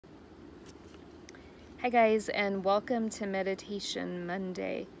Hi guys, and welcome to Meditation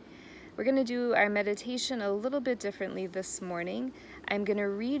Monday. We're going to do our meditation a little bit differently this morning. I'm going to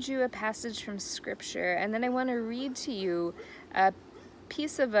read you a passage from Scripture, and then I want to read to you a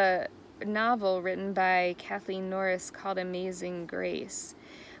piece of a novel written by Kathleen Norris called Amazing Grace.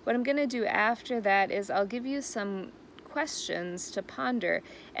 What I'm going to do after that is I'll give you some questions to ponder,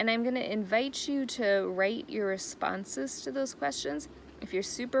 and I'm going to invite you to write your responses to those questions. If you're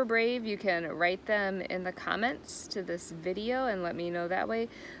super brave, you can write them in the comments to this video and let me know that way,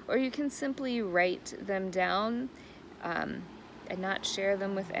 or you can simply write them down and not share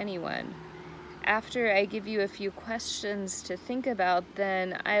them with anyone. After I give you a few questions to think about,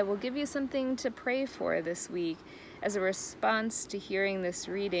 then I will give you something to pray for this week as a response to hearing this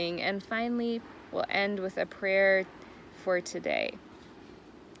reading, and finally we'll end with a prayer for today.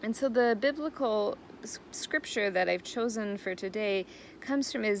 And so the biblical scripture that I've chosen for today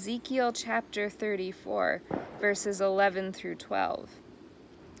comes from Ezekiel chapter 34, verses 11 through 12.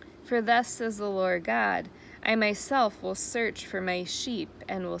 For thus says the Lord God, I myself will search for my sheep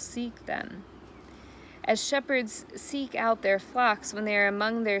and will seek them. As shepherds seek out their flocks when they are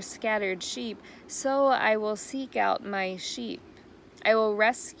among their scattered sheep, so I will seek out my sheep. I will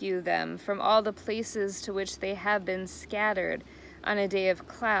rescue them from all the places to which they have been scattered on a day of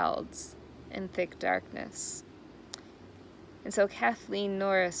clouds and thick darkness. And so Kathleen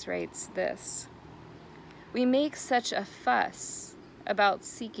Norris writes this: we make such a fuss about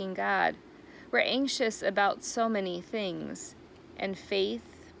seeking God. We're anxious about so many things, and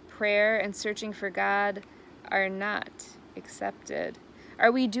faith, prayer, and searching for God are not accepted.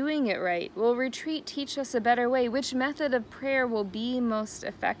 Are we doing it right? Will retreat teach us a better way? Which method of prayer will be most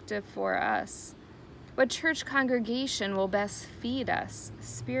effective for us? What church congregation will best feed us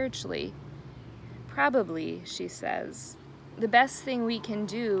spiritually? Probably, she says, the best thing we can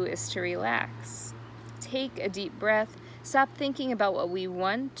do is to relax. Take a deep breath, stop thinking about what we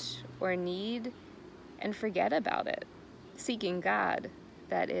want or need, and forget about it. Seeking God,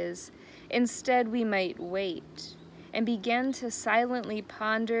 that is. Instead, we might wait and begin to silently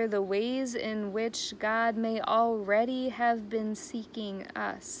ponder the ways in which God may already have been seeking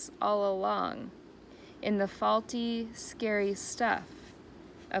us all along in the faulty, scary stuff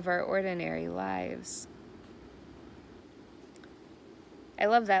of our ordinary lives. I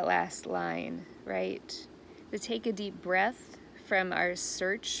love that last line, right? To take a deep breath from our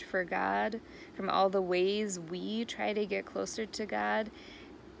search for God, from all the ways we try to get closer to God,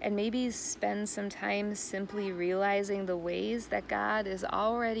 and maybe spend some time simply realizing the ways that God is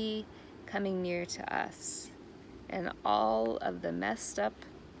already coming near to us and all of the messed up,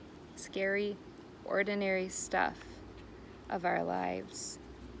 scary, ordinary stuff of our lives.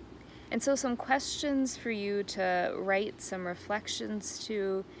 And so some questions for you to write some reflections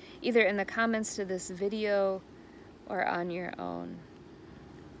to, either in the comments to this video or on your own.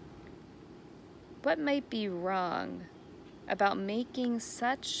 What might be wrong about making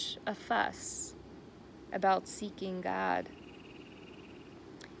such a fuss about seeking God?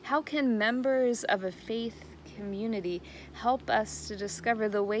 How can members of a faith community help us to discover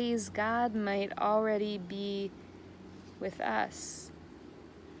the ways God might already be with us?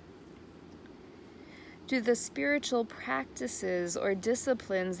 Do the spiritual practices or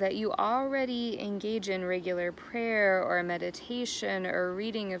disciplines that you already engage in, regular prayer or meditation or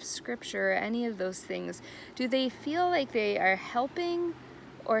reading of scripture, any of those things, do they feel like they are helping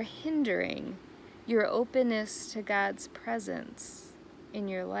or hindering your openness to God's presence in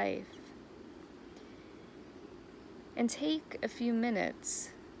your life? And take a few minutes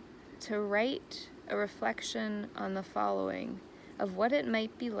to write a reflection on the following of what it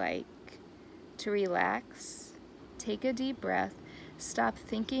might be like to relax, take a deep breath, stop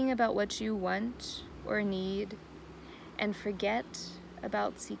thinking about what you want or need, and forget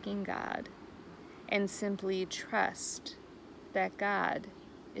about seeking God, and simply trust that God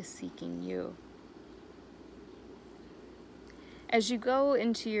is seeking you. As you go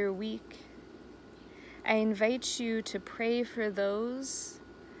into your week, I invite you to pray for those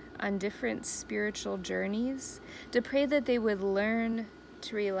on different spiritual journeys, to pray that they would learn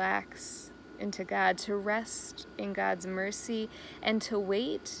to relax into God, to rest in God's mercy, and to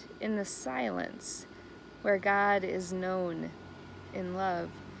wait in the silence where God is known in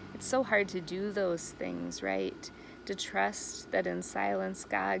love. It's so hard to do those things, right? To trust that in silence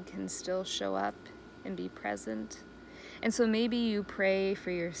God can still show up and be present. And so maybe you pray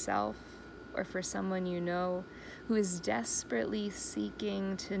for yourself or for someone you know who is desperately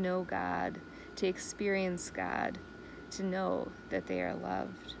seeking to know God, to experience God, to know that they are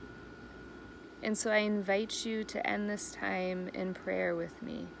loved. And so I invite you to end this time in prayer with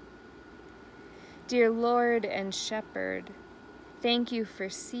me. Dear Lord and Shepherd, thank you for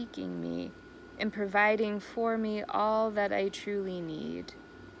seeking me and providing for me all that I truly need.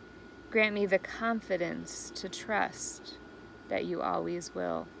 Grant me the confidence to trust that you always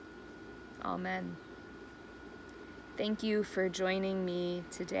will. Amen. Thank you for joining me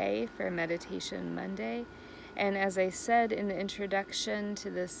today for Meditation Monday. And as I said in the introduction to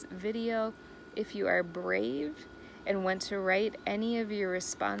this video, if you are brave and want to write any of your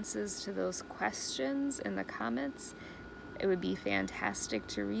responses to those questions in the comments, it would be fantastic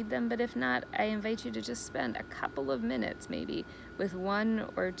to read them. But if not, I invite you to just spend a couple of minutes maybe with one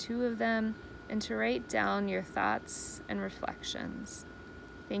or two of them and to write down your thoughts and reflections.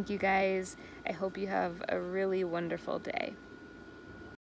 Thank you guys. I hope you have a really wonderful day.